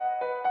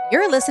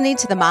You're listening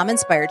to the Mom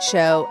Inspired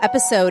Show,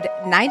 episode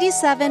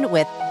 97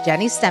 with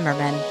Jenny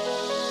Stemmerman.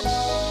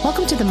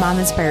 Welcome to the Mom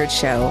Inspired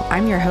Show.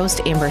 I'm your host,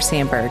 Amber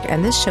Sandberg,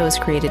 and this show is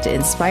created to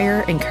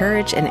inspire,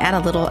 encourage, and add a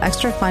little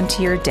extra fun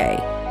to your day.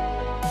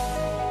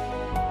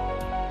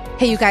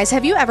 Hey, you guys,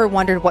 have you ever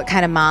wondered what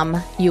kind of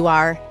mom you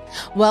are?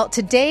 Well,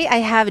 today I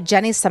have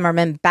Jenny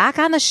Stemmerman back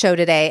on the show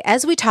today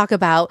as we talk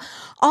about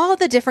all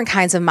the different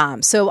kinds of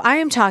moms. So I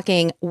am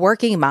talking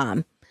working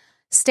mom,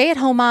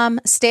 stay-at-home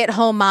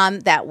mom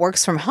that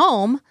works from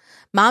home,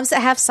 moms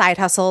that have side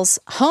hustles,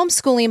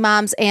 homeschooling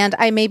moms, and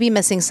I may be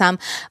missing some,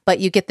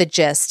 but you get the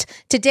gist.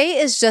 Today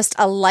is just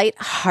a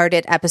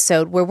light-hearted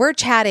episode where we're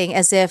chatting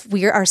as if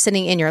we are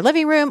sitting in your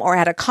living room or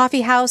at a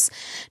coffee house,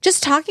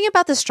 just talking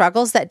about the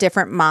struggles that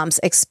different moms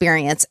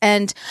experience.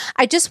 And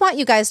I just want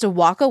you guys to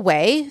walk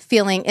away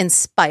feeling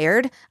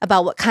inspired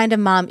about what kind of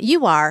mom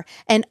you are.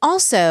 And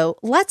also,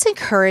 let's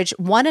encourage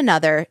one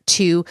another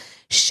to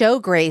show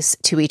grace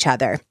to each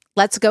other.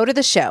 Let's go to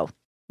the show.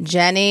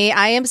 Jenny,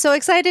 I am so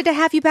excited to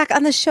have you back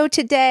on the show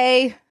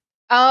today.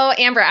 Oh,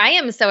 Amber, I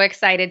am so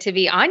excited to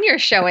be on your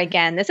show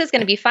again. This is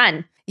going to be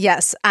fun.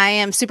 Yes, I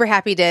am super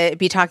happy to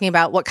be talking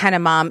about what kind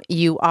of mom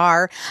you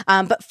are.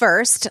 But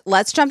first,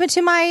 let's jump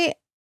into my,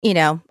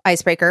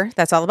 icebreaker.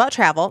 That's all about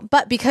travel.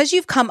 But because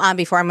you've come on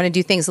before, I'm going to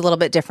do things a little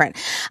bit different.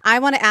 I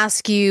want to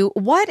ask you,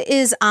 what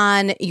is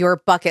on your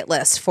bucket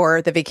list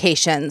for the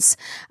vacations?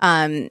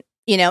 And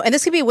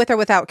this could be with or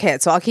without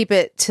kids. So I'll keep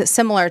it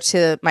similar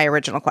to my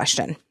original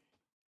question.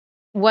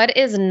 What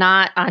is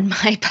not on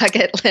my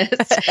bucket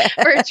list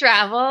for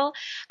travel?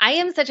 I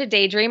am such a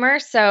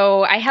daydreamer,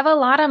 so I have a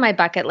lot on my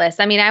bucket list.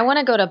 I mean, I want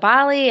to go to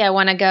Bali. I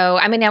want to go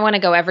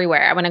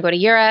everywhere. I want to go to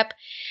Europe.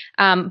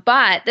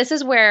 But this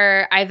is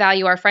where I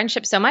value our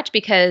friendship so much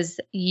because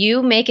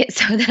you make it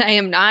so that I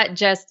am not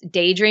just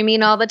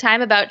daydreaming all the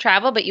time about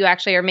travel, but you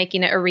actually are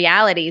making it a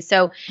reality.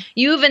 So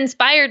you've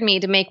inspired me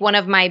to make one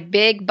of my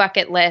big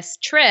bucket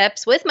list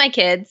trips with my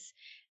kids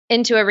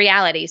into a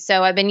reality.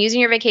 So I've been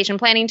using your vacation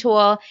planning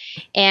tool.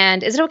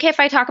 And is it okay if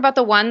I talk about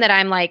the one that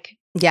I'm like,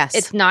 yes,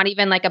 it's not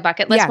even like a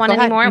bucket list one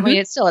anymore? Mm-hmm. I mean,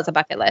 it still is a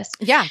bucket list.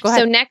 Yeah, go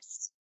ahead. So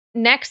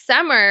next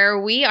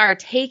summer, we are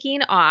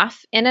taking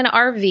off in an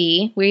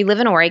RV. We live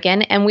in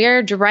Oregon, and we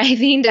are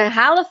driving to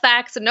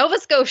Halifax, Nova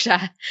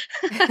Scotia,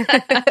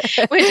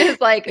 which is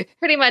like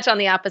pretty much on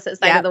the opposite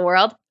side of the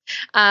world.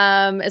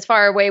 As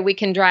far away we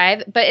can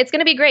drive, but it's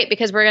going to be great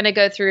because we're going to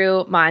go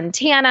through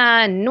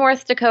Montana,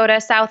 North Dakota,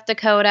 South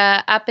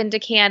Dakota, up into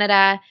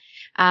Canada.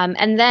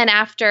 And then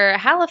after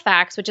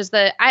Halifax, which is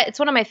it's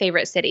one of my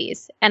favorite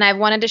cities. And I've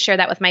wanted to share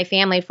that with my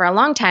family for a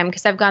long time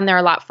because I've gone there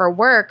a lot for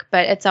work,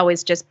 but it's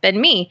always just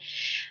been me.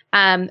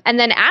 And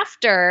then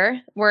after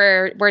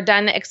we're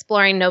done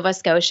exploring Nova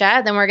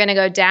Scotia, then we're going to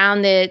go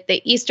down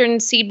the eastern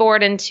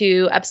seaboard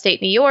into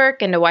upstate New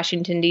York, into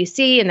Washington,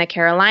 D.C. and the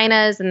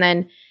Carolinas, and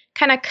then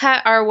kind of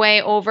cut our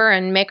way over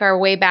and make our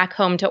way back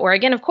home to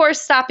Oregon. Of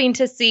course, stopping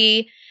to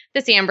see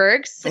the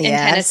Sandbergs in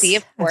Tennessee,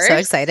 of course. I'm so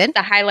excited.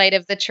 The highlight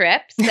of the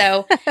trip.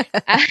 So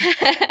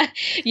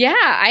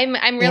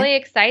I'm really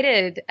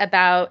excited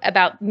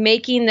about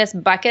making this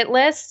bucket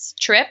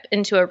list trip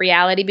into a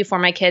reality before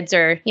my kids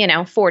are,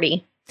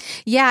 40.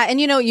 Yeah.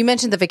 And, you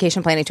mentioned the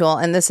vacation planning tool,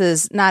 and this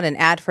is not an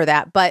ad for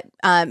that, but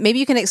maybe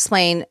you can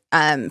explain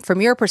from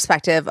your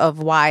perspective of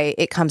why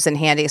it comes in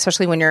handy,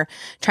 especially when you're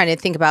trying to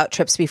think about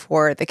trips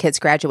before the kids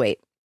graduate.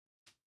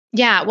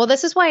 Yeah. Well,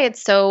 this is why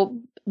it's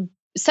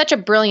such a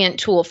brilliant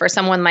tool for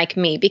someone like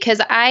me,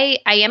 because I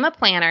am a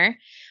planner,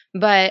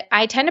 but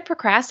I tend to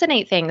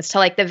procrastinate things to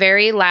like the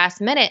very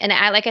last minute. And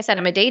like I said,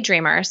 I'm a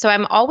daydreamer. So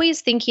I'm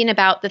always thinking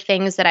about the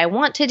things that I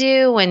want to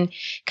do and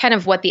kind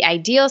of what the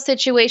ideal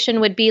situation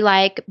would be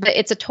like. But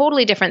it's a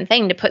totally different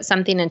thing to put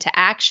something into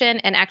action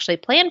and actually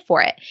plan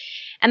for it.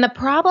 And the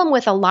problem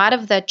with a lot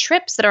of the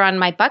trips that are on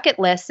my bucket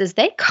list is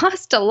they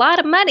cost a lot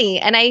of money.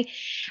 And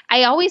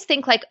I always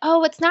think like,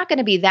 oh, it's not going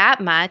to be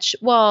that much.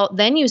 Well,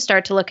 then you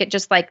start to look at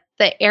just like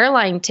the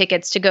airline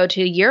tickets to go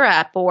to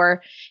Europe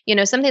or,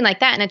 something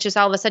like that. And it's just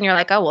all of a sudden you're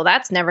like, oh, well,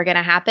 that's never going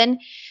to happen.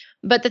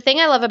 But the thing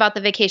I love about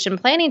the vacation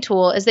planning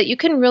tool is that you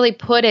can really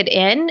put it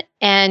in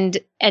and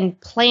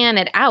plan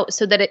it out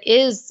so that it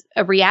is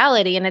a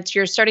reality. And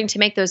you're starting to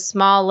make those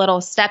small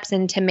little steps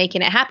into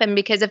making it happen.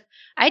 Because if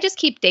I just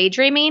keep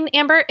daydreaming,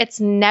 Amber,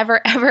 it's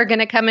never, ever going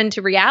to come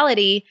into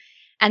reality.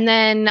 And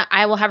then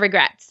I will have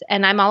regrets.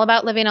 And I'm all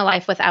about living a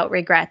life without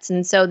regrets.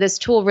 And so this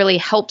tool really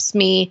helps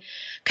me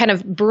kind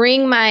of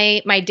bring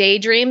my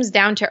daydreams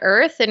down to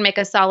earth and make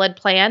a solid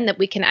plan that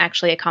we can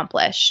actually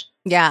accomplish.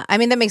 Yeah. I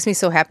mean, that makes me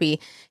so happy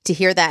to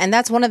hear that. And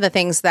that's one of the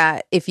things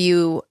that if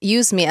you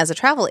use me as a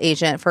travel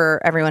agent, for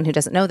everyone who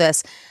doesn't know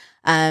this,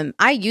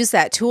 I use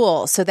that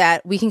tool so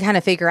that we can kind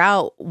of figure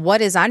out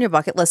what is on your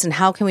bucket list and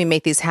how can we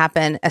make these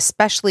happen,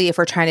 especially if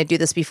we're trying to do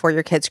this before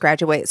your kids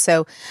graduate.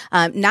 So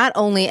not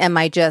only am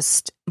I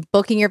just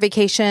booking your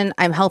vacation,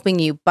 I'm helping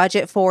you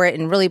budget for it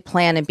and really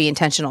plan and be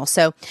intentional.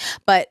 So,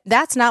 but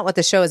that's not what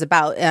the show is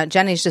about.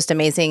 Jenny's just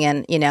amazing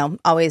and,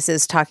 always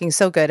is talking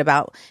so good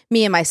about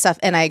me and my stuff.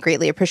 And I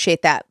greatly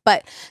appreciate that.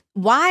 But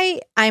why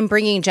I'm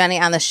bringing Jenny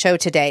on the show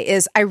today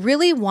is I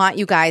really want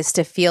you guys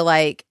to feel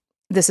like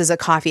this is a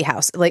coffee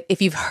house. Like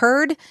if you've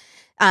heard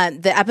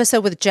the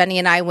episode with Jenny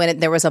and I, when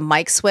there was a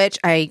mic switch,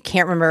 I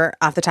can't remember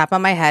off the top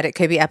of my head. It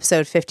could be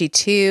episode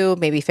 52,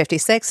 maybe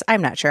 56.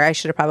 I'm not sure. I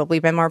should have probably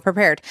been more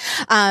prepared.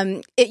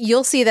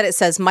 You'll see that it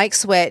says mic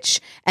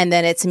switch, and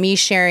then it's me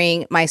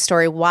sharing my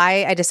story,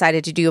 why I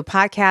decided to do a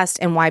podcast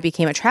and why I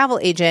became a travel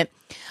agent.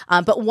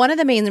 But one of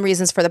the main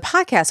reasons for the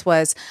podcast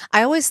was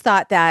I always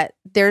thought that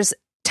there's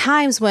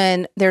times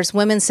when there's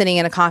women sitting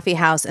in a coffee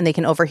house and they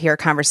can overhear a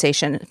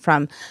conversation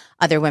from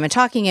other women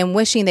talking and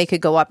wishing they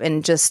could go up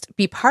and just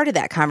be part of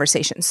that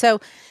conversation.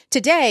 So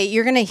today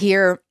you're going to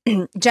hear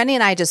Jenny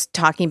and I just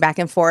talking back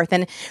and forth.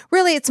 And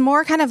really it's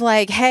more kind of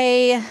like,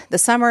 hey, the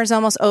summer is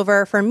almost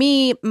over. For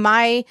me,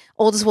 my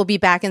oldest will be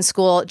back in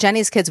school.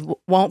 Jenny's kids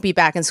won't be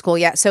back in school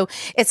yet. So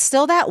it's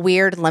still that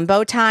weird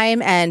limbo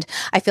time. And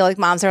I feel like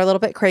moms are a little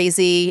bit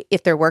crazy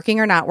if they're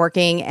working or not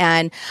working.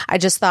 And I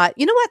just thought,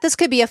 you know what, this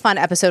could be a fun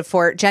episode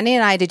for Jenny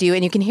and I to do.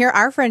 And you can hear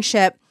our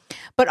friendship.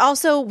 But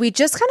also, we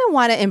just kind of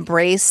want to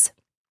embrace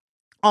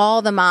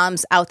all the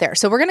moms out there.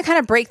 So we're going to kind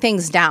of break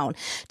things down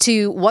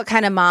to what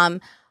kind of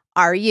mom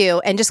are you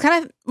and just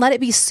kind of let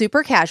it be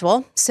super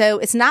casual. So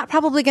it's not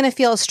probably going to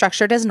feel as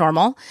structured as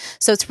normal.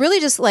 So it's really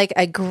just like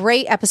a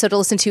great episode to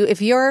listen to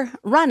if you're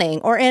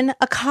running or in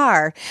a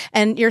car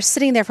and you're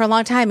sitting there for a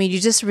long time and you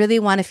just really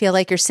want to feel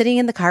like you're sitting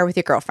in the car with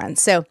your girlfriend.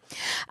 So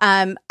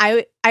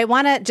I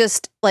want to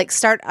just like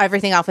start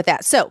everything off with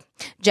that. So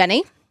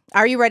Jenny,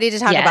 are you ready to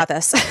talk about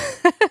this?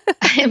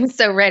 I'm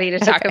so ready to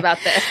talk about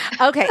this.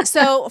 Okay.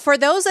 So for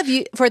those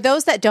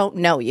that don't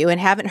know you and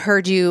haven't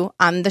heard you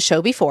on the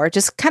show before,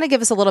 just kind of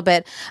give us a little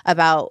bit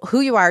about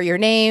who you are, your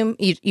name.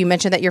 You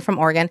mentioned that you're from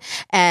Oregon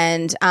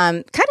and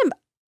kind of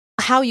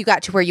how you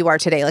got to where you are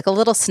today, like a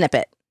little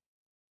snippet.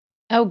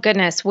 Oh,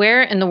 goodness.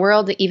 Where in the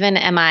world even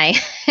am I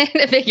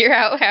to figure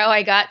out how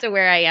I got to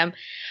where I am?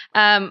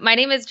 My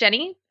name is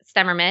Jenny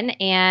Stemmerman,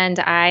 and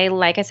I,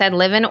 like I said,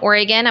 live in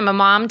Oregon. I'm a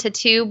mom to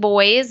two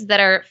boys that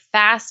are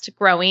fast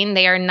growing.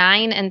 They are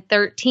 9 and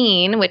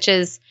 13, which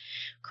is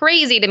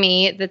crazy to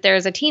me that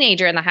there's a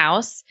teenager in the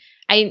house.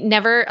 I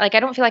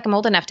don't feel like I'm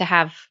old enough to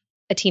have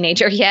a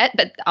teenager yet,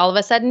 but all of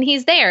a sudden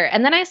he's there.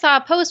 And then I saw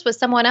a post with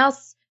someone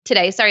else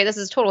today. Sorry, this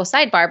is a total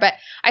sidebar, but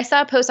I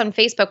saw a post on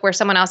Facebook where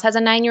someone else has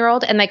a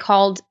 9-year-old and they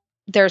called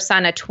their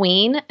son a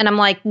tween. And I'm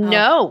like,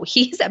 no,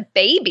 he's a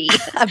baby.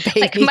 A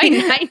baby. Like my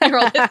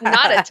 9-year-old is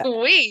not a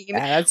tween.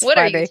 Yeah, what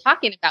funny. are you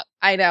talking about?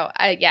 I know.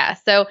 Yeah.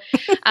 So,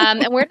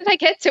 and where did I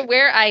get to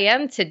where I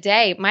am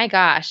today? My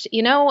gosh,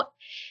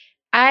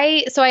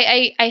 I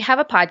have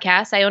a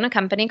podcast. I own a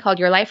company called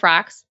Your Life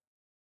Rocks.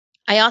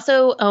 I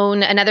also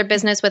own another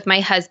business with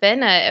my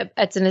husband.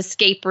 It's an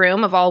escape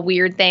room of all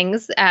weird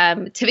things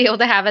to be able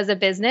to have as a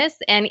business.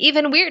 And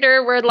even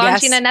weirder, we're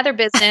launching another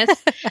business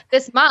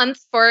this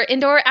month for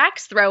indoor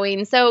axe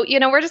throwing. So,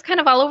 we're just kind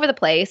of all over the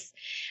place.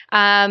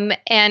 And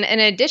in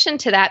addition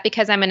to that,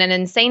 because I'm an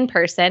insane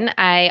person,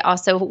 I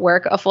also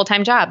work a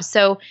full-time job.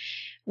 So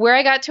where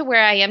I got to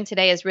where I am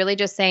today is really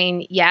just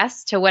saying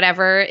yes to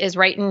whatever is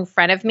right in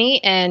front of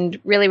me and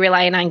really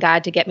relying on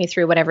God to get me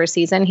through whatever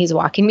season he's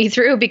walking me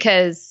through,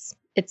 because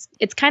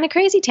it's kind of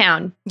crazy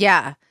town.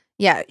 Yeah.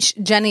 Yeah,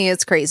 Jenny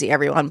is crazy,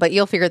 everyone, but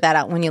you'll figure that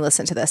out when you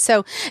listen to this.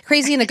 So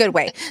crazy in a good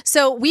way.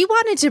 So we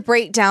wanted to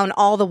break down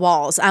all the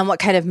walls on what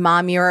kind of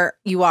mom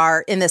you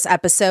are in this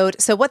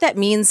episode. So what that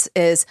means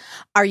is,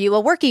 are you a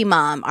working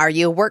mom? Are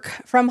you a work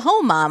from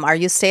home mom? Are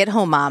you a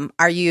stay-at-home mom?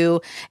 Are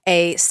you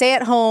a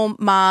stay-at-home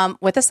mom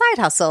with a side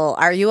hustle?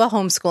 Are you a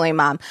homeschooling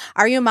mom?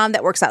 Are you a mom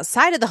that works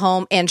outside of the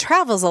home and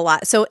travels a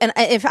lot? So, and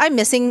if I'm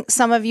missing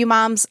some of you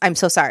moms, I'm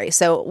so sorry.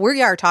 So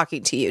we are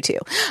talking to you too.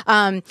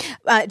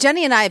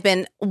 Jenny and I have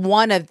been one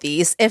of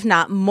these, if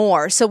not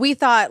more. So we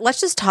thought, let's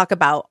just talk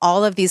about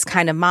all of these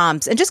kind of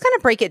moms and just kind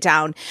of break it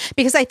down,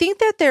 because I think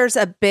that there's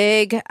a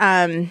big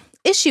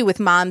issue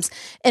with moms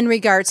in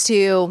regards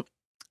to,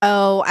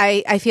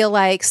 I feel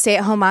like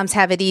stay-at-home moms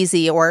have it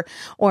easy, or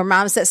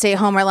moms that stay at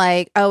home are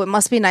like, oh, it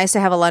must be nice to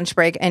have a lunch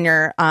break in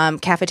your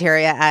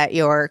cafeteria at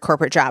your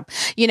corporate job,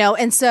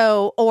 and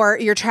so, or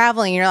you're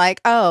traveling and you're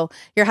like, oh,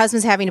 your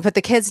husband's having to put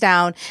the kids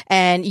down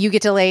and you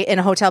get to lay in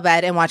a hotel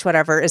bed and watch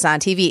whatever is on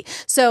TV.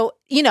 So,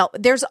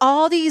 there's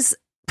all these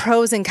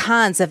pros and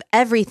cons of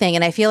everything.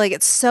 And I feel like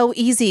it's so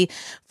easy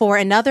for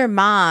another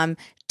mom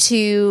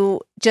to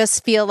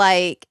just feel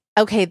like,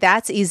 okay,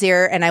 that's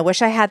easier, and I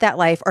wish I had that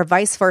life, or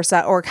vice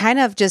versa, or kind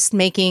of just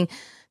making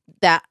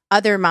that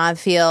other mom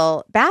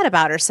feel bad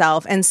about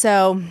herself. And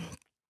so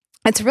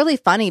It's really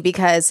funny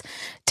because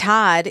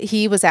Todd,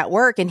 he was at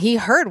work and he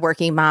heard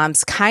working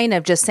moms kind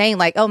of just saying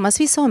like, oh, it must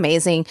be so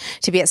amazing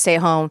to be at stay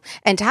at home.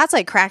 And Todd's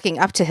like cracking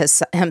up to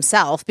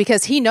himself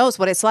because he knows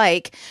what it's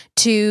like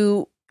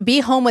to be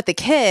home with the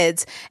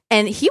kids,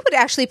 and he would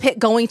actually pick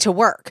going to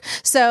work.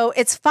 So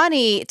it's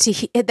funny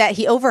that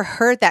he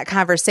overheard that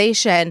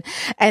conversation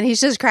and he's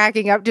just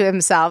cracking up to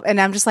himself. And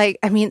I'm just like,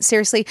 I mean,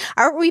 seriously,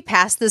 aren't we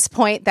past this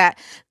point that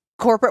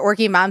corporate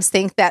working moms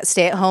think that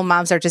stay-at-home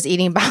moms are just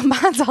eating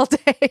bonbons all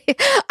day?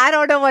 I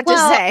don't know what to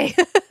say.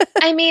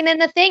 I mean,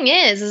 and the thing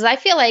is I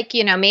feel like,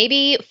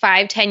 maybe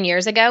 5-10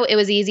 years ago, it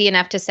was easy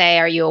enough to say,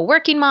 are you a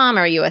working mom?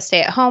 Or are you a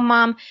stay-at-home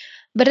mom?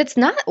 But it's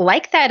not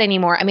like that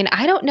anymore. I mean,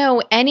 I don't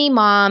know any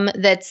mom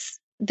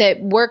that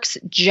works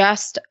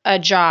just a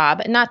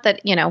job, not that,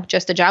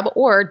 just a job,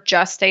 or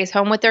just stays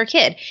home with their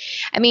kid.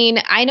 I mean,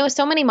 I know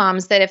so many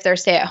moms that if they're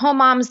stay-at-home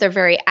moms, they're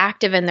very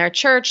active in their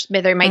church.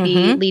 They might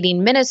be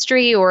leading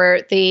ministry, or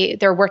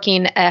they're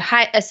working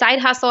a side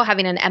hustle,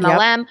 having an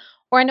MLM. Yep.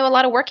 Or I know a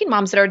lot of working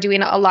moms that are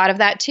doing a lot of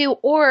that too,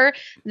 or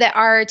that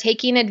are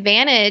taking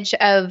advantage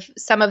of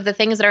some of the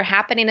things that are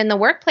happening in the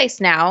workplace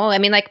now. I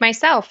mean, like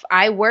myself,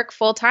 I work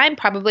full-time,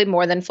 probably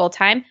more than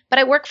full-time, but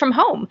I work from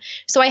home.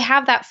 So I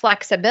have that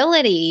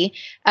flexibility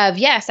of,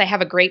 yes, I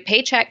have a great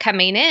paycheck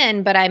coming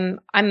in, but I'm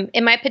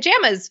in my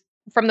pajamas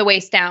from the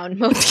waist down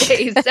most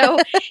days. So,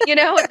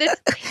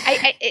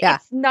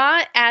 it's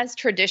not as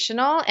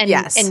traditional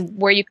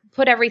and where you can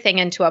put everything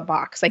into a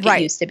box like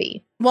it used to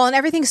be. Well, and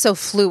everything's so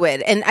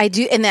fluid. And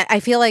that I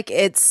feel like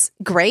it's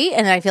great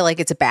and I feel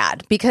like it's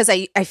bad because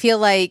I feel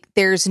like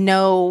there's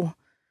no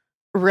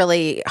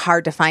really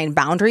hard to find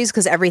boundaries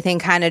because everything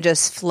kind of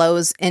just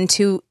flows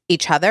into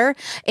each other.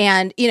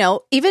 And,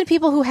 even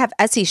people who have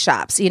Etsy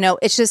shops,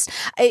 it's just,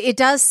 it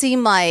does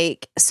seem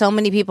like so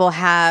many people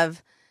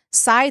have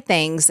side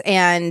things.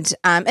 And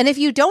if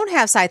you don't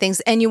have side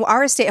things and you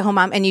are a stay-at-home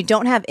mom and you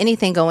don't have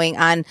anything going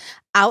on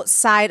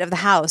outside of the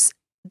house,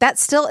 that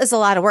still is a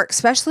lot of work,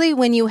 especially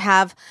when you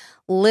have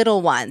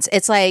little ones.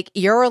 It's like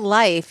your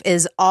life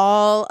is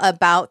all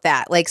about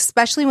that. Like,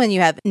 especially when you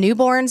have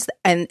newborns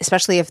and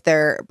especially if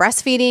they're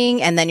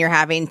breastfeeding and then you're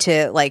having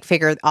to like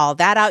figure all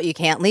that out. You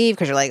can't leave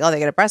because you're like, oh, they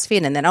got to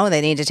breastfeed and then, oh,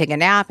 they need to take a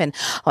nap and,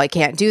 oh, I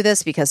can't do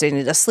this because they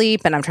need to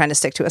sleep and I'm trying to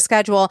stick to a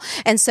schedule.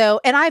 And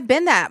I've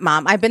been that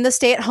mom. I've been the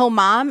stay-at-home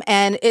mom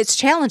and it's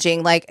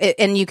challenging,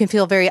 and you can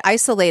feel very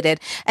isolated.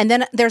 And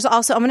then there's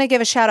also, I'm going to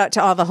give a shout out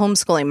to all the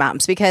homeschooling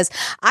moms because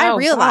I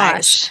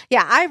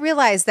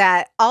realize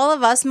that all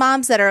of us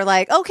moms that are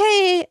like,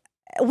 okay,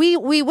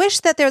 we wish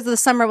that the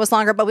summer was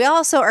longer, but we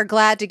also are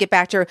glad to get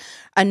back to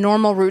a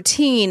normal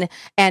routine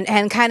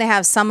and kind of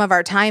have some of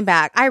our time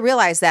back. I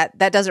realize that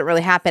doesn't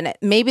really happen.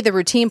 Maybe the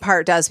routine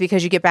part does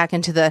because you get back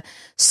into the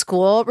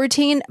school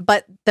routine,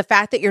 but the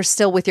fact that you're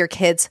still with your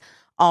kids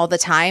all the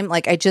time,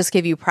 like I just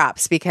give you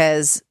props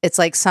because it's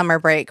like summer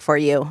break for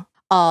you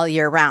all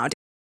year round.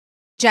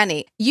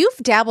 Jenny, you've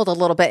dabbled a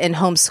little bit in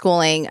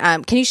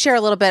homeschooling. Can you share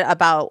a little bit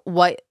about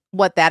what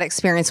that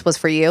experience was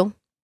for you?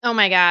 Oh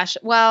my gosh.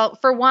 Well,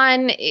 for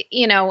one,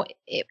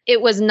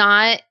 it was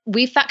not,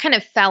 kind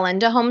of fell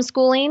into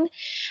homeschooling.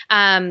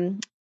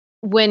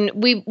 When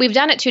we've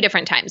done it 2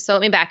 different times. So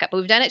let me back up.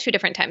 We've done it 2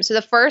 different times. So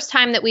the first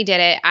time that we did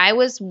it, I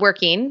was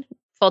working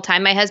full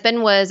time. My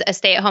husband was a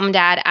stay-at-home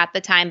dad at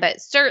the time,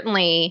 but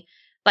certainly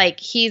like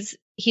he's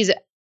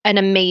an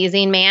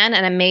amazing man,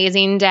 an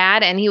amazing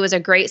dad, and he was a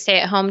great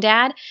stay-at-home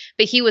dad,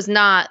 but he was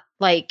not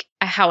like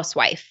a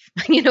housewife.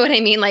 You know what I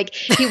mean? Like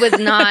he was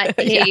not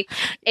a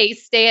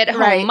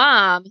stay-at-home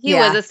mom. He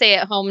was a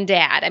stay-at-home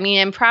dad. I mean,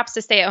 and props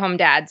to stay-at-home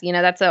dads.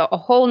 That's a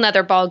whole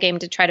nother ball game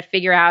to try to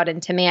figure out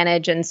and to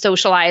manage and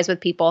socialize with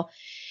people.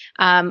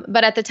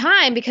 But at the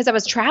time, because I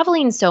was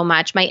traveling so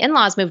much, my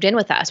in-laws moved in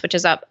with us, which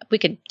is we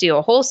could do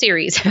a whole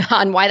series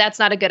on why that's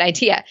not a good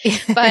idea,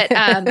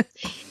 but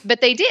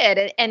they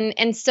did.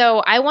 And so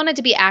I wanted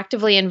to be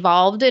actively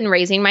involved in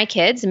raising my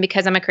kids. And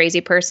because I'm a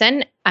crazy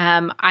person,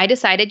 I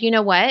decided, you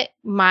know what,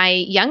 my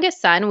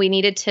youngest son, we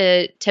needed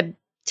to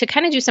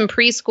kind of do some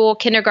preschool,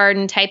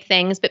 kindergarten type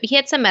things, but he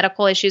had some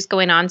medical issues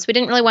going on. So we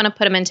didn't really want to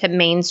put him into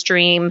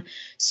mainstream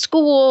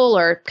school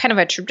or kind of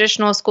a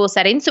traditional school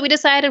setting. So we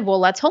decided, well,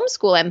 let's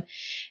homeschool him.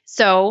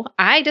 So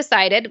I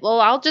decided,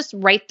 well, I'll just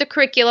write the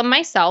curriculum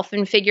myself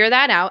and figure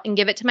that out and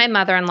give it to my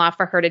mother-in-law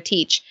for her to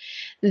teach.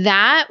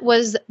 That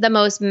was the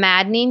most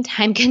maddening,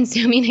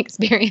 time-consuming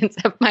experience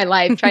of my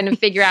life, trying to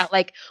figure out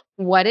like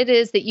what it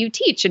is that you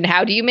teach and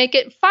how do you make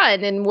it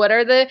fun and what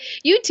are the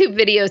YouTube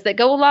videos that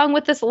go along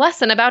with this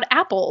lesson about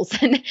apples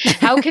and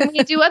how can we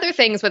do other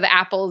things with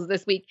apples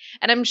this week.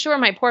 And I'm sure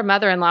my poor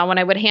mother-in-law, when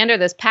I would hand her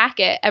this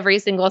packet every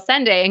single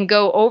Sunday and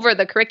go over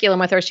the curriculum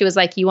with her, she was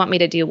like, you want me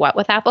to do what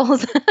with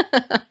apples?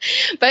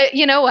 But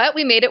you know what?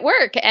 We made it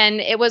work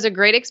and it was a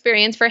great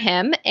experience for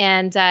him.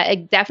 And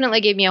it definitely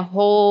gave me a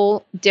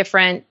whole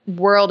different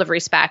world of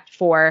respect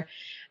for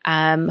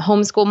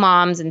homeschool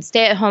moms and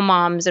stay-at-home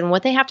moms and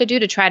what they have to do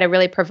to try to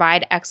really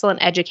provide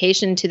excellent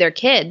education to their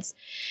kids.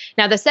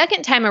 Now, the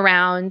second time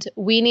around,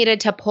 we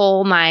needed to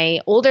pull my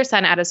older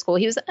son out of school.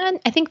 He was,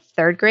 I think,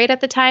 3rd grade at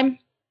the time.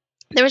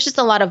 there was just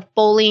a lot of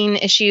bullying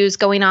issues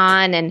going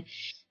on, and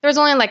there was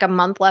only like a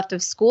month left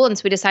of school. And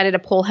so we decided to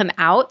pull him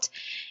out.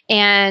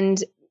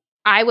 And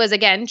I was,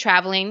 again,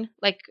 traveling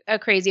like a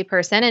crazy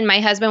person. And my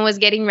husband was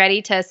getting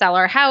ready to sell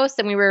our house.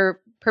 And we were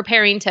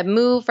preparing to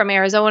move from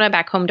Arizona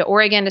back home to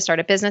Oregon to start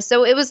a business.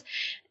 So it was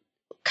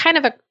kind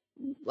of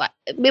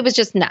it was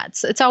just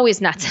nuts. It's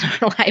always nuts in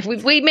our life.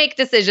 We make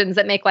decisions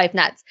that make life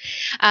nuts.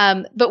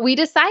 But we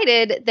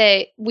decided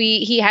that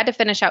he had to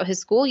finish out his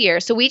school year.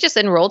 So we just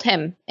enrolled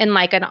him in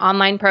like an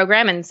online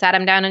program and sat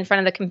him down in front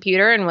of the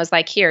computer and was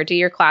like, here, do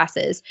your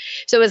classes.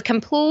 So it was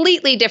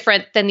completely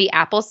different than the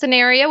Apple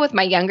scenario with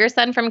my younger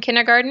son from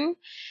kindergarten.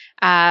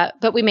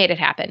 But we made it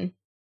happen.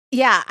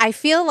 Yeah, I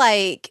feel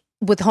like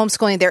with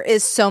homeschooling, there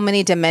is so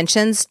many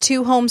dimensions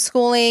to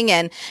homeschooling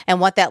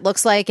and what that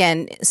looks like.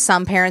 And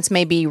some parents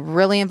may be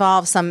really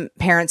involved. Some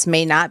parents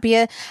may not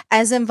be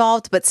as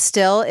involved, but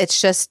still it's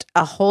just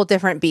a whole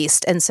different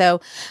beast. And so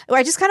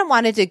I just kind of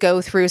wanted to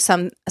go through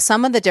some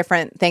of the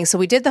different things. So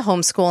we did the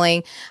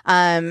homeschooling.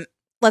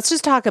 Let's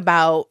just talk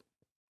about,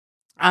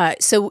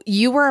 so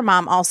you were a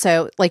mom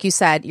also, like you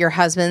said, your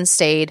husband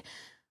stayed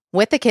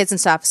with the kids and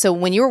stuff. So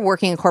when you were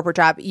working a corporate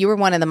job, you were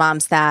one of the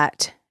moms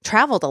that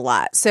traveled a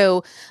lot.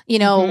 So,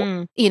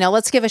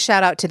 let's give a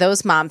shout out to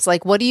those moms.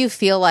 Like, what do you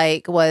feel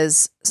like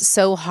was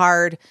so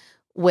hard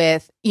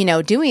with,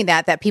 doing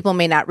that people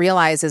may not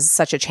realize is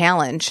such a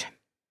challenge?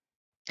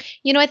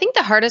 I think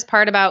the hardest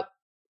part about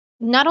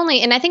not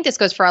only, and I think this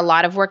goes for a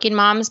lot of working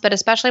moms, but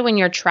especially when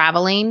you're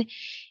traveling,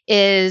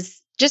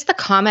 is just the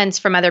comments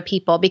from other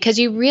people, because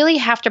you really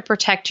have to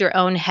protect your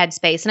own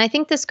headspace. And I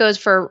think this goes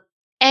for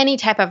any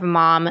type of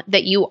mom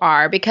that you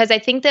are, because I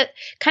think that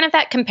kind of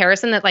that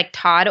comparison that like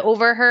Todd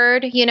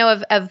overheard,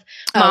 of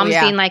moms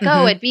being like,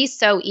 oh, it'd be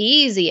so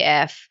easy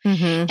if,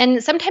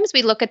 and sometimes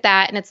we look at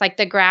that and it's like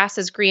the grass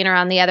is greener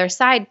on the other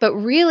side. But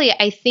really,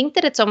 I think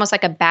that it's almost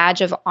like a badge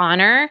of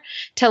honor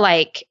to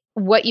like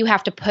what you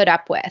have to put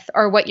up with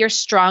or what you're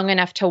strong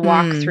enough to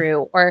walk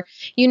through, or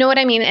you know what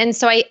I mean? And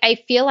so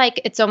I feel like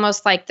it's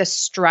almost like the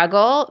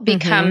struggle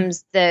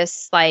becomes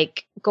this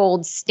like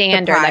gold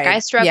standard. Like I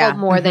struggled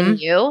more than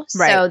you.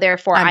 So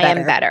therefore I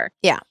am better.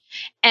 Yeah.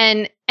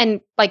 And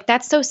like,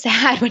 that's so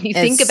sad when you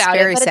think about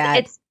it, but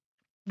it's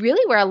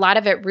really where a lot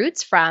of it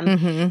roots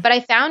from. But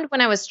I found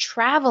when I was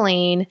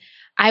traveling,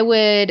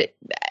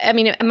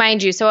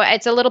 mind you, so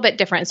it's a little bit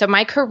different. So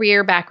my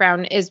career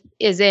background is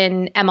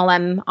in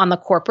MLM on the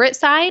corporate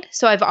side.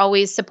 So I've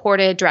always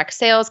supported direct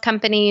sales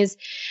companies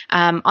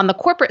on the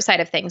corporate side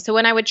of things. So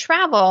when I would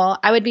travel,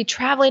 I would be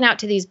traveling out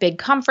to these big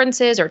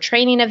conferences or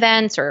training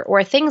events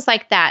or things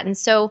like that. And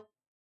so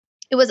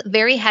it was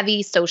very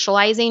heavy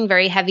socializing,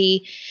 very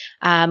heavy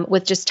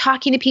with just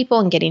talking to people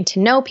and getting to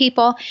know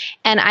people.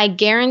 And I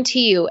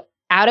guarantee you,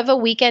 out of a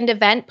weekend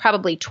event,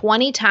 probably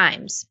 20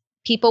 times,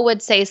 people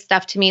would say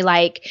stuff to me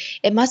like,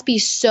 it must be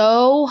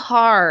so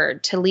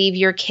hard to leave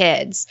your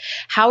kids.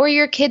 How are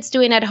your kids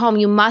doing at home?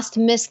 You must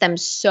miss them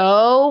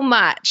so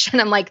much.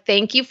 And I'm like,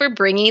 thank you for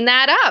bringing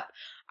that up.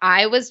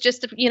 I was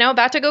just,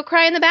 about to go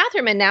cry in the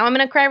bathroom, and now I'm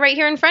going to cry right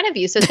here in front of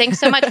you. So thanks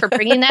so much for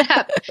bringing that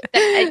up.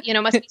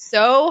 That, must be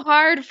so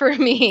hard for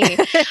me.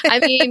 I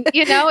mean,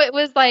 it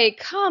was like,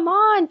 come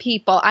on,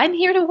 people, I'm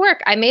here to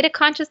work. I made a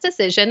conscious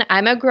decision.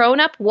 I'm a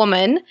grown-up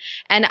woman,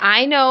 and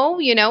I know,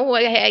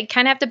 I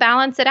kind of have to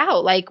balance it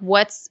out. Like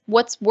what's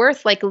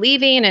worth like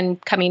leaving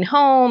and coming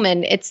home.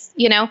 And it's,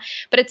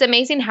 but it's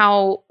amazing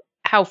how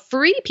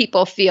free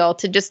people feel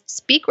to just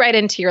speak right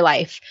into your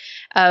life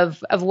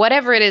of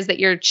whatever it is that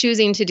you're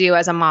choosing to do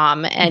as a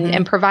mom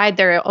and provide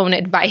their own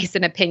advice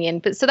and opinion.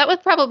 But so that was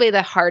probably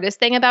the hardest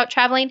thing about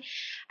traveling.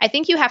 I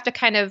think you have to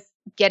kind of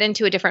get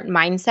into a different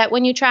mindset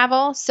when you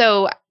travel.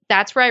 So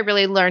that's where I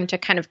really learned to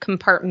kind of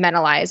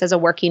compartmentalize as a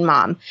working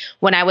mom.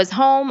 When I was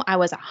home, I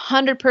was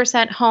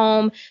 100%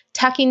 home,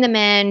 tucking them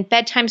in,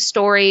 bedtime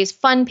stories,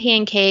 fun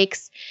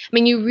pancakes. I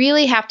mean, you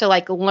really have to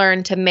like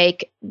learn to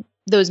make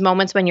those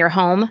moments when you're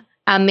home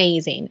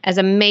amazing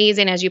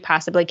as you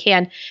possibly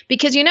can,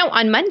 because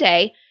on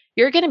Monday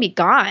you're going to be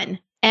gone.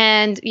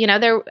 And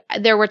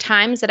there were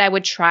times that I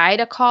would try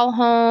to call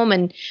home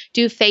and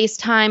do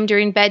FaceTime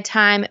during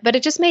bedtime, but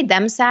it just made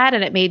them sad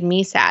and it made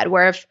me sad.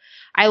 Where if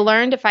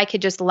I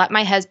could just let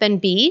my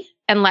husband be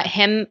and let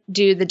him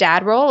do the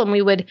dad role, and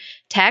we would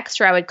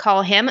text or I would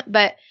call him,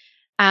 but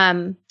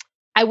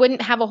I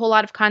wouldn't have a whole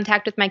lot of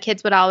contact with my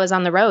kids while I was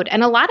on the road.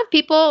 And a lot of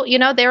people,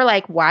 they were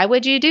like, why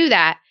would you do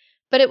that?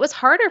 But it was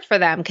harder for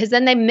them because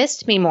then they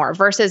missed me more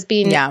versus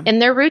being in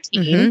their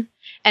routine.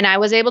 And I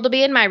was able to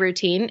be in my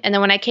routine. And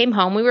then when I came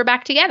home, we were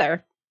back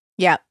together.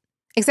 Yeah,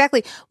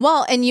 exactly.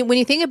 Well, and when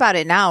you think about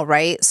it now,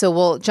 right? So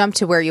we'll jump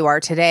to where you are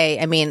today.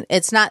 I mean,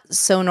 it's not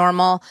so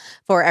normal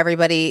for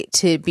everybody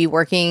to be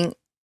working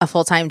a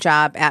full-time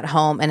job at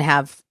home and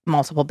have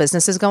multiple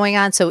businesses going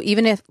on. So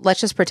even if, let's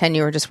just pretend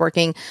you were just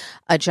working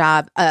a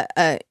job,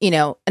 an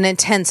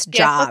intense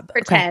job.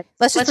 Let's pretend. Okay.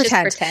 Let's just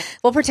pretend.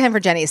 We'll pretend for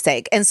Jenny's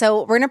sake. And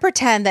so we're going to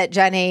pretend that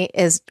Jenny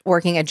is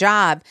working a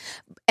job,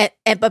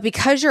 but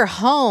because you're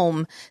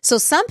home, so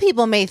some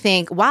people may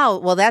think, wow,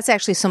 well, that's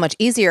actually so much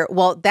easier.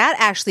 Well, that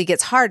actually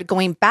gets hard,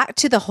 going back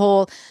to the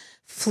whole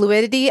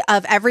fluidity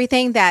of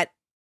everything that,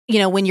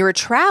 when you were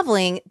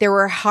traveling, there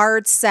were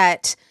hard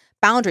set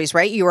boundaries,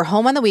 right? You were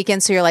home on the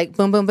weekend, so you're like,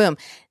 boom, boom, boom.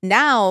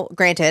 Now,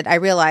 granted, I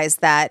realize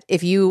that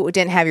if you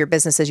didn't have your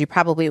businesses, you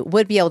probably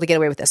would be able to get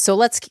away with this. So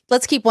let's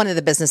keep one of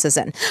the businesses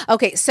in.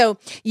 Okay, so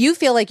you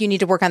feel like you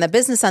need to work on the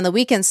business on the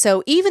weekend.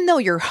 So even though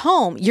you're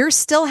home, you're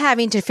still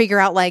having to figure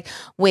out like,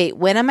 wait,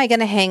 when am I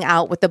going to hang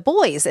out with the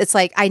boys? It's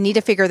like, I need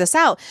to figure this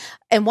out.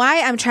 And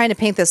why I'm trying to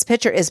paint this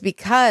picture is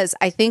because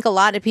I think a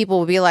lot of people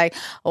will be like,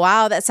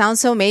 wow, that sounds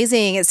so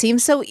amazing. It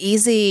seems so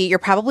easy. You're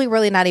probably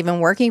really not even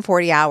working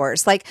 40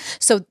 hours. Like,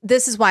 so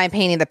this is why I'm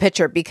painting the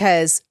picture,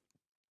 because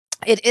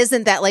it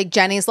isn't that like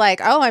Jenny's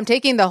like, oh, I'm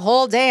taking the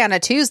whole day on a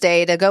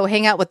Tuesday to go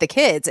hang out with the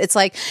kids. It's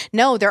like,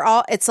 no,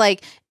 it's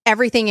like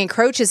everything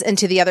encroaches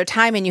into the other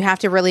time, and you have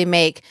to really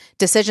make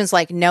decisions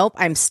like, nope,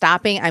 I'm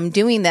stopping, I'm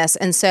doing this.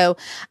 And so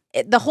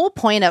the whole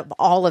point of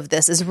all of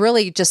this is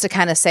really just to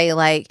kind of say,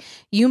 like,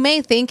 you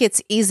may think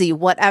it's easy,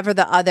 whatever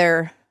the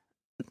other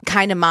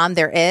kind of mom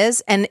there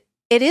is, and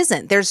it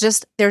isn't. There's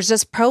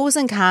just pros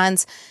and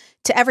cons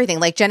to everything.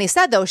 Like Jenny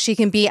said, though, she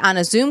can be on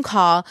a Zoom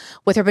call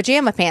with her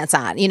pajama pants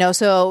on,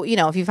 so,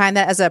 if you find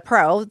that as a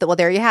pro, well,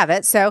 there you have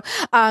it. So,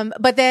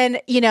 but then,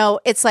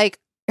 it's like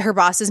her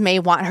bosses may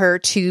want her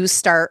to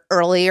start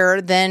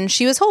earlier than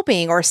she was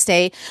hoping, or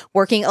stay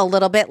working a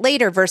little bit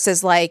later,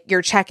 versus like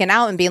you're checking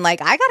out and being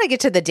like, I got to get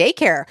to the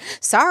daycare.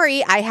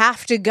 Sorry, I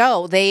have to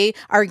go. They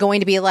are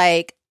going to be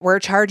like, we're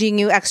charging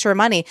you extra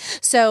money.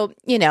 So,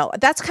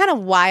 that's kind of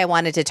why I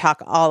wanted to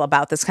talk all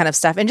about this kind of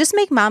stuff and just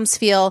make moms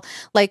feel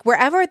like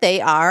wherever they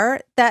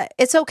are, that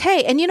it's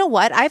okay. And you know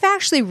what? I've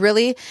actually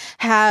really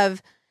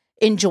have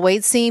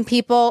enjoyed seeing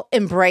people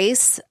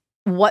embrace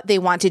what they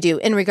want to do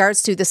in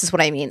regards to, this is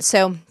what I mean.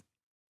 So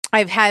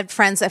I've had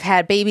friends that have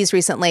had babies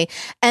recently,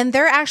 and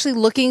they're actually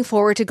looking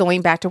forward to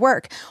going back to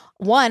work.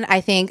 One, I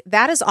think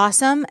that is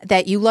awesome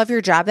that you love your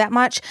job that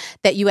much,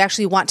 that you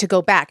actually want to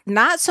go back.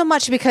 Not so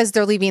much because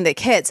they're leaving the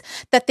kids,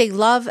 that they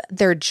love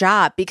their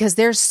job, because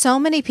there's so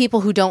many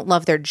people who don't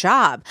love their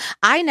job.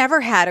 I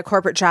never had a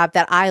corporate job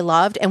that I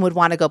loved and would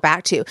want to go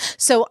back to.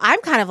 So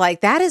I'm kind of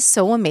like, that is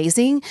so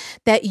amazing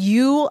that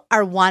you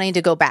are wanting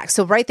to go back.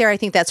 So right there, I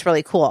think that's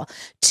really cool.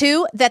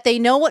 Two, that they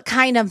know what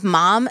kind of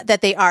mom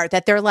that they are,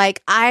 that they're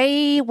like,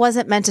 I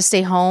wasn't meant to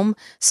stay home,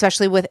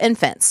 especially with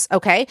infants.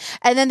 Okay.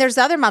 And then there's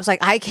other moms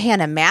like, I can't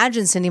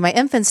imagine sending my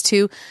infants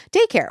to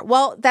daycare.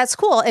 Well, that's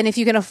cool. And if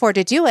you can afford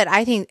to do it,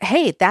 I think,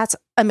 hey, that's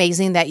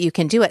amazing that you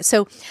can do it.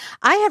 So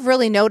I have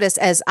really noticed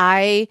as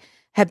I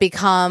have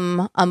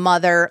become a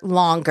mother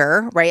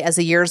longer, right, as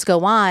the years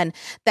go on,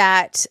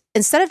 that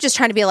instead of just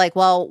trying to be like,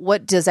 well,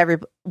 what does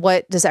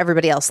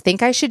everybody else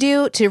think I should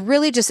do, to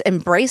really just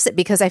embrace it,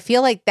 because I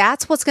feel like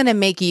that's what's going to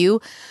make you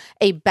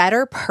a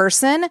better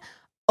person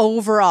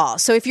overall.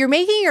 So if you're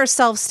making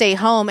yourself stay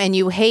home and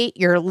you hate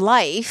your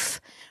life,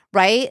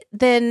 right,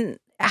 then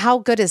how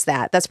good is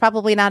that? That's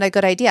probably not a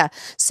good idea.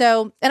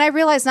 So, and I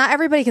realize not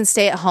everybody can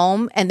stay at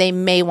home, and they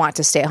may want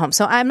to stay at home.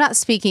 So I'm not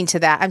speaking to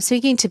that. I'm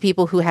speaking to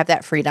people who have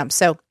that freedom.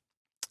 So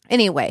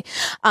anyway,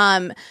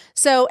 and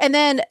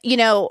then,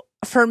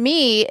 for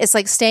me, it's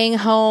like staying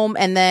home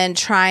and then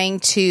trying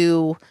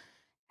to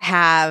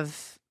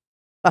have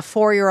a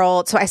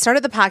 4-year-old. So I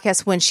started the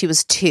podcast when she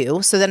was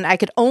 2. So then I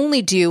could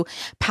only do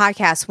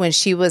podcasts when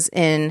she was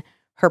in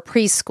her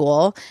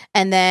preschool.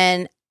 And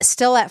then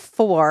still at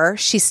 4,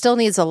 she still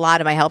needs a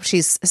lot of my help.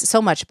 She's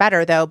so much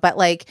better though. But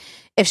like,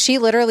 if she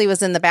literally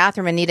was in the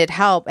bathroom and needed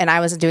help and I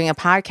was doing a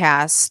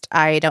podcast,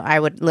 I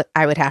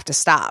would have to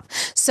stop.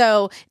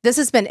 So this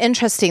has been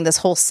interesting this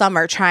whole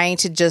summer, trying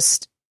to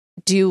just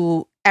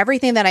do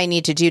everything that I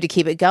need to do to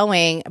keep it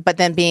going, but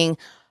then being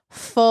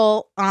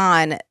full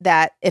on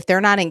that if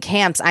they're not in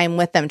camps, I'm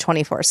with them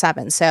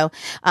 24/7. So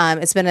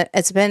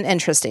it's been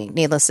interesting,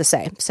 needless to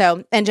say.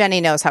 So, and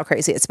Jenny knows how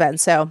crazy it's been.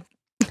 So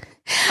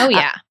Oh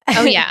yeah.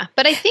 Oh yeah.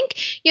 But I think,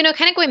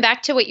 kind of going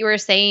back to what you were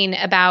saying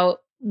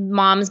about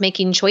moms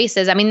making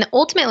choices. I mean,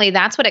 ultimately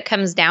that's what it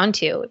comes down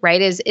to,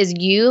 right? Is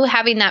you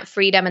having that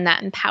freedom and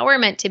that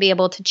empowerment to be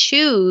able to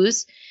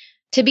choose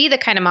to be the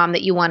kind of mom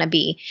that you want to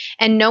be,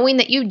 and knowing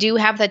that you do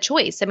have that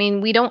choice. I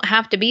mean, we don't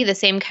have to be the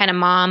same kind of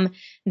mom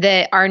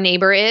that our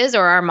neighbor is,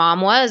 or our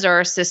mom was, or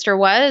our sister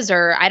was,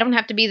 or I don't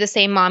have to be the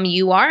same mom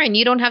you are, and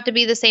you don't have to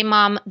be the same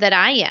mom that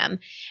I am.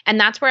 And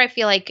that's where I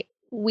feel like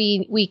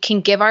we can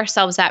give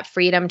ourselves that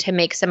freedom to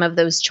make some of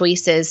those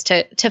choices,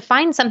 to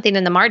find something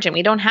in the margin.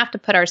 We don't have to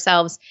put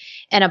ourselves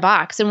in a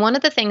box. And one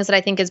of the things that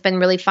I think has been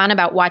really fun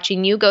about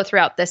watching you go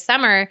throughout this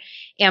summer,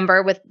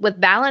 Amber, with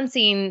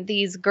balancing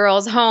these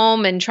girls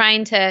home and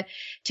trying to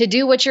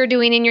do what you're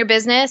doing in your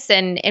business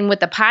and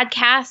with the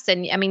podcast.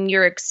 And I mean,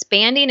 you're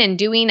expanding and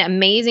doing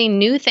amazing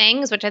new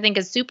things, which I think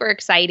is super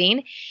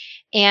exciting.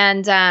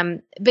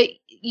 And but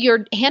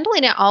you're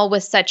handling it all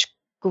with such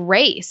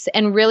grace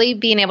and really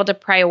being able to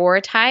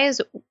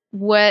prioritize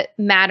what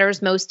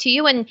matters most to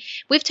you. And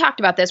we've talked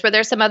about this, where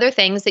there's some other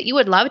things that you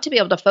would love to be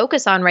able to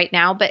focus on right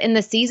now, but in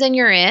the season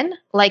you're in,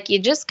 like, you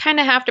just kind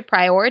of have to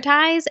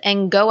prioritize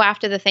and go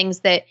after the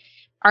things that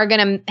are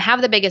going to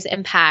have the biggest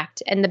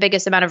impact and the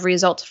biggest amount of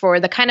results for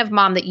the kind of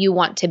mom that you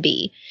want to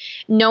be,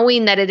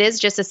 knowing that it is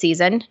just a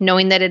season,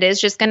 knowing that it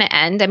is just going to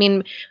end. I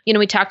mean,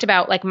 we talked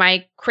about like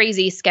my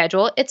crazy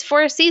schedule. It's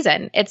for a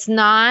season. It's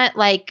not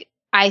like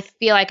I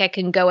feel like I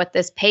can go at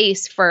this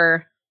pace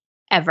forever,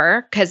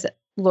 because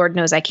Lord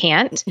knows I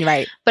can't.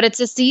 Right. But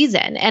it's a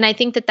season. And I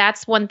think that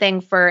that's one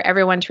thing for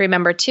everyone to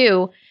remember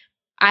too.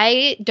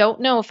 I don't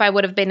know if I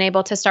would have been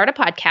able to start a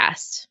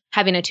podcast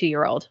having a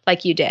 2-year-old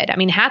like you did. I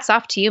mean, hats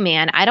off to you,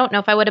 man. I don't know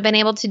if I would have been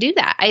able to do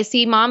that. I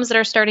see moms that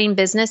are starting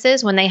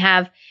businesses when they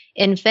have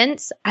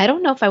infants. I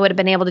don't know if I would have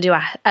been able to do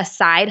a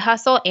side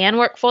hustle and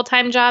work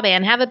full-time job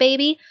and have a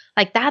baby.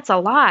 Like, that's a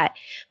lot.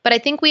 But I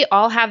think we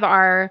all have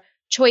our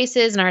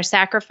choices and our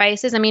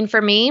sacrifices. I mean,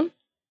 for me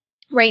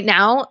right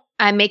now,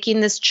 I'm making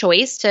this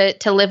choice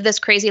to live this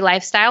crazy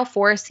lifestyle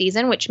for a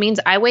season, which means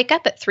I wake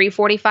up at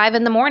 3:45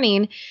 in the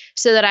morning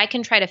so that I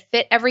can try to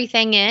fit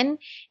everything in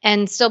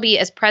and still be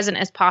as present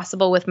as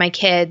possible with my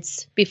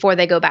kids before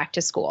they go back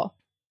to school.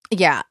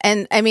 Yeah.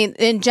 And I mean,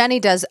 and Jenny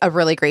does a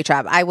really great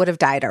job. I would have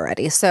died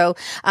already. So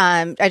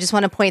I just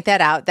want to point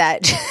that out,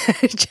 that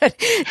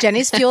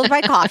Jenny's fueled by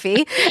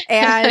coffee.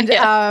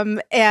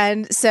 And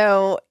and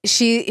so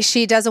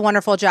she does a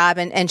wonderful job,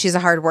 and she's a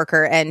hard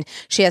worker, and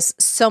she has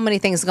so many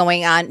things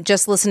going on.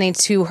 Just listening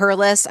to her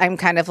list, I'm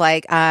kind of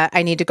like,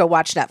 I need to go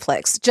watch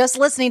Netflix, just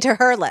listening to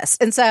her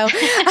list. And so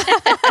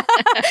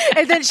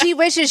and then she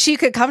wishes she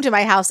could come to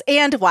my house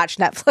and watch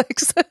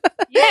Netflix.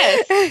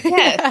 Yes.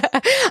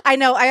 I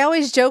know. I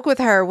always joke with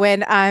her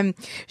when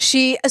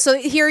so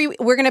here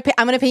I'm going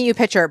to paint you a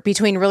picture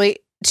between really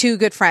two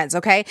good friends.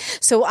 Okay.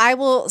 So I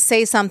will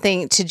say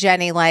something to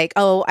Jenny like,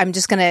 oh, I'm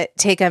just going to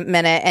take a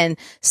minute and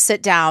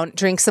sit down,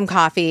 drink some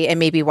coffee, and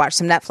maybe watch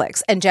some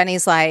Netflix. And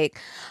Jenny's like,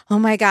 oh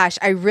my gosh,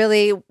 I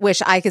really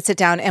wish I could sit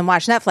down and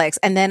watch Netflix.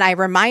 And then I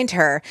remind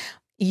her,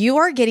 you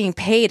are getting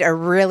paid a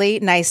really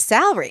nice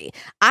salary.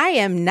 I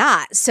am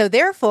not. So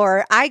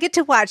therefore, I get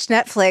to watch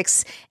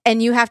Netflix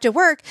and you have to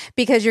work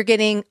because you're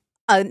getting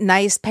a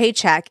nice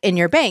paycheck in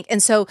your bank.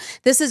 And so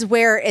this is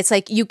where it's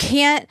like, you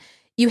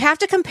have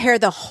to compare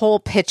the whole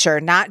picture,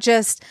 not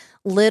just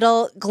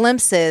little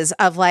glimpses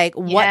of like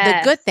what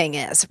the good thing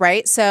is,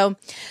 right? So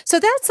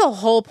that's the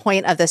whole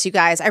point of this, you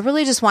guys. I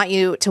really just want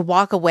you to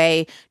walk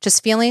away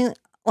just feeling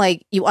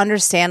like you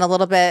understand a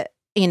little bit,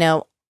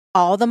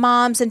 all the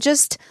moms, and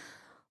just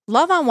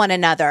love on one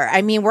another.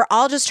 I mean, we're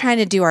all just trying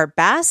to do our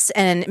best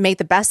and make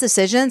the best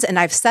decisions. And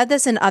I've said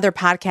this in other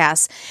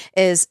podcasts,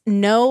 is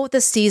know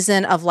the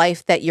season of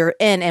life that you're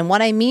in. And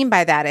what I mean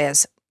by that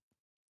is,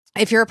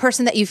 if you're a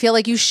person that you feel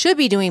like you should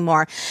be doing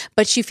more,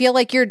 but you feel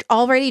like you're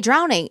already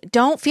drowning,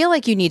 don't feel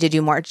like you need to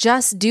do more.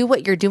 Just do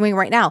what you're doing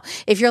right now.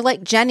 If you're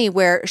like Jenny,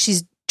 where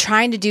she's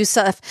trying to do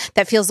stuff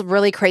that feels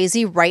really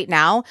crazy right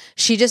now,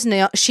 she just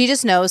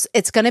knows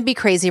it's going to be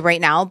crazy right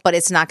now, but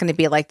it's not going to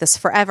be like this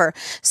forever.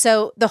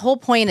 So the whole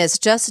point is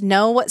just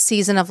know what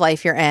season of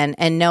life you're in,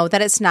 and know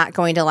that it's not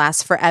going to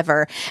last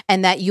forever,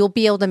 and that you'll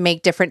be able to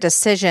make different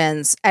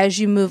decisions as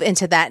you move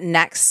into that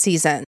next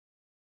season.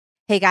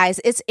 Hey guys,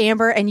 it's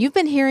Amber, and you've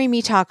been hearing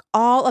me talk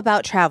all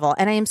about travel,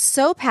 and I am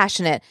so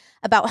passionate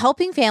about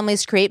helping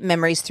families create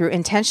memories through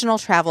intentional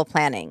travel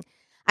planning.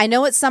 I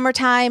know it's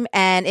summertime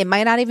and it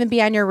might not even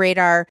be on your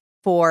radar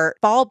for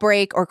fall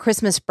break or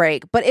Christmas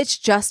break, but it's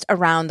just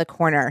around the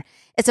corner.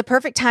 It's a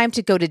perfect time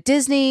to go to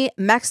Disney,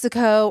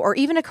 Mexico, or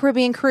even a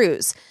Caribbean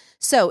cruise.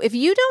 So if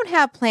you don't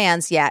have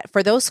plans yet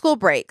for those school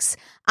breaks,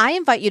 I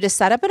invite you to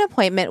set up an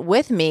appointment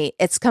with me.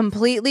 It's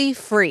completely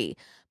free,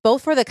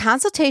 both for the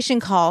consultation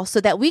call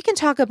so that we can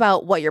talk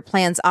about what your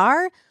plans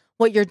are,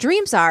 what your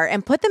dreams are,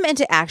 and put them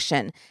into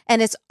action.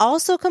 And it's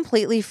also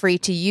completely free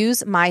to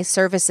use my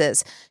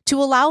services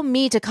to allow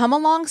me to come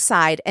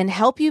alongside and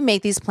help you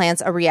make these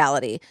plans a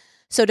reality.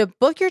 So to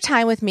book your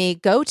time with me,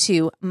 go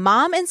to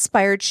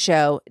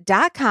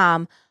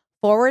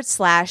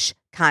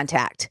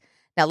mominspiredshow.com/contact.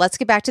 Now let's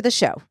get back to the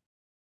show.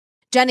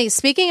 Jenny,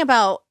 speaking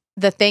about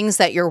the things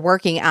that you're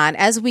working on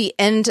as we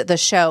end the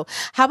show,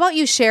 how about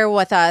you share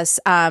with us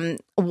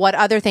what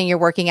other thing you're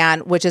working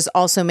on, which is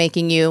also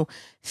making you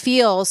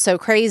feel so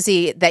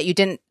crazy that you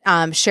didn't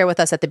share with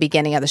us at the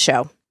beginning of the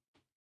show?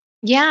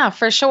 Yeah,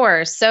 for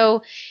sure.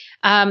 So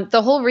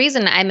the whole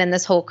reason I'm in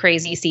this whole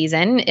crazy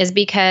season is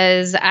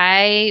because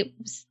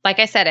like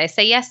I said, I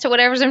say yes to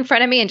whatever's in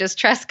front of me and just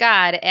trust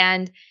God.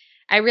 And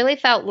I really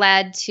felt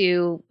led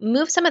to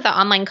move some of the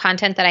online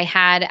content that I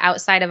had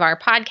outside of our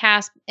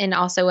podcast and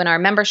also in our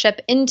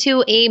membership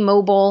into a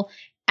mobile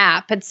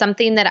app. It's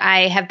something that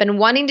I have been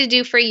wanting to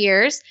do for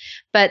years,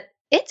 but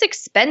it's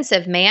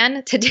expensive,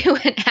 man, to do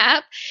an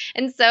app.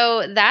 And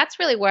so that's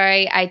really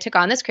where I took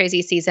on this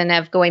crazy season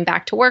of going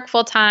back to work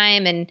full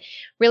time and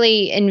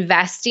really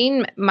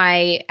investing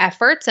my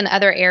efforts in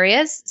other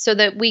areas so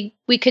that we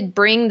could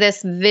bring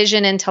this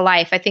vision into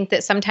life. I think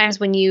that sometimes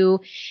when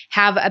you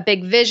have a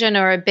big vision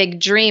or a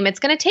big dream, it's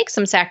going to take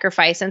some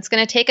sacrifice and it's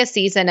going to take a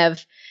season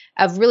of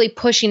really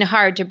pushing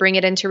hard to bring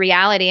it into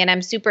reality. And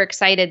I'm super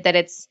excited that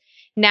it's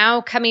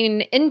now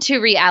coming into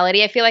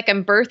reality. I feel like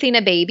I'm birthing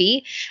a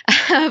baby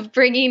of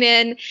bringing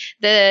in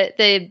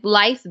the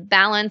Life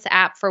Balance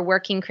app for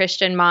working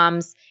Christian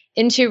moms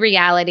into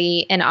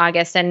reality in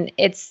August. And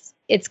it's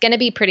going to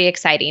be pretty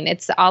exciting.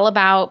 It's all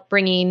about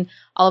bringing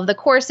all of the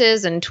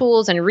courses and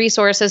tools and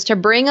resources to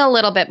bring a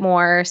little bit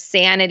more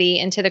sanity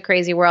into the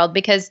crazy world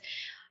because,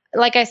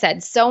 like I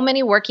said, so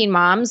many working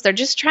moms, they're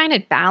just trying to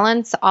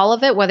balance all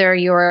of it, whether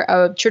you're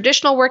a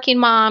traditional working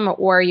mom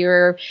or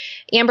you're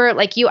Amber,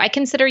 like you, I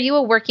consider you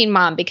a working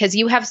mom because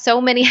you have so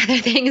many other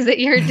things that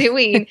you're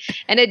doing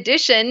in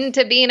addition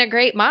to being a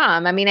great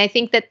mom. I mean, I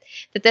think that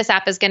this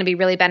app is going to be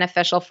really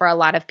beneficial for a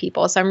lot of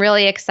people. So I'm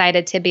really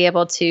excited to be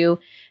able to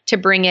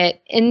bring it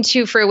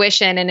into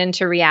fruition and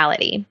into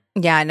reality.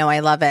 Yeah, no, I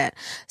love it.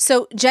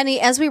 So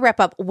Jenny, as we wrap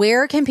up,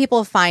 where can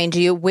people find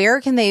you?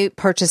 Where can they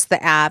purchase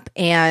the app?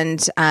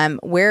 And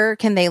where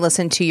can they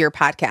listen to your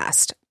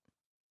podcast?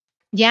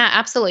 Yeah,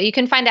 absolutely. You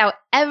can find out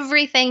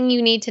everything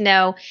you need to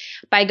know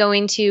by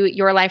going to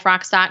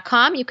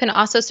yourliferocks.com. You can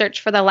also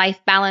search for the Life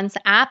Balance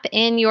app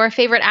in your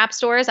favorite app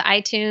stores,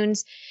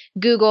 iTunes,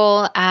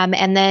 Google,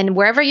 and then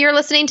wherever you're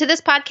listening to this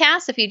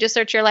podcast, if you just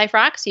search Your Life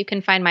Rocks, you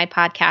can find my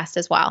podcast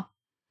as well.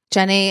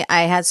 Jenny,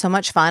 I had so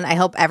much fun. I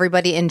hope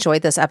everybody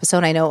enjoyed this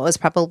episode. I know it was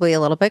probably a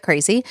little bit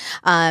crazy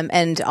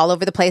and all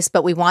over the place,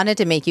 but we wanted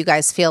to make you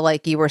guys feel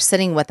like you were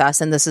sitting with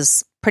us. And this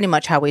is pretty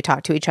much how we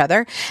talk to each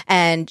other.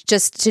 And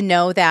just to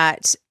know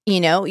that, you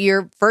know,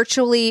 you're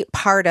virtually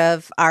part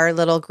of our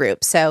little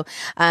group. So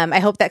I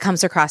hope that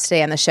comes across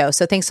today on the show.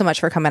 So thanks so much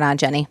for coming on,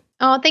 Jenny.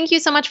 Oh, thank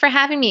you so much for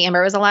having me, Amber.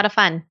 It was a lot of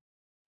fun.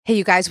 Hey,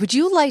 you guys, would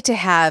you like to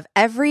have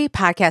every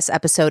podcast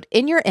episode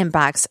in your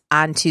inbox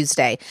on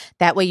Tuesday?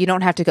 That way you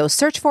don't have to go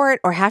search for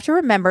it or have to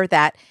remember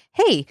that,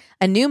 hey,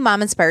 a new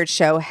Mom Inspired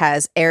show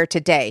has aired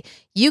today.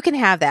 You can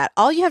have that.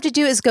 All you have to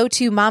do is go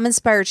to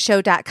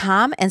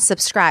mominspiredshow.com and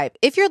subscribe.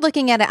 If you're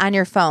looking at it on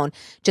your phone,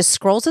 just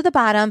scroll to the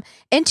bottom,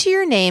 enter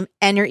your name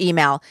and your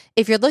email.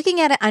 If you're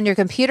looking at it on your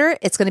computer,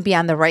 it's going to be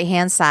on the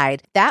right-hand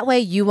side. That way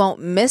you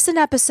won't miss an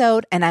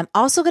episode. And I'm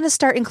also going to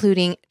start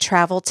including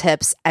travel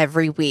tips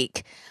every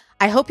week.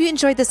 I hope you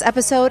enjoyed this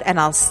episode, and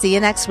I'll see you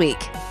next week.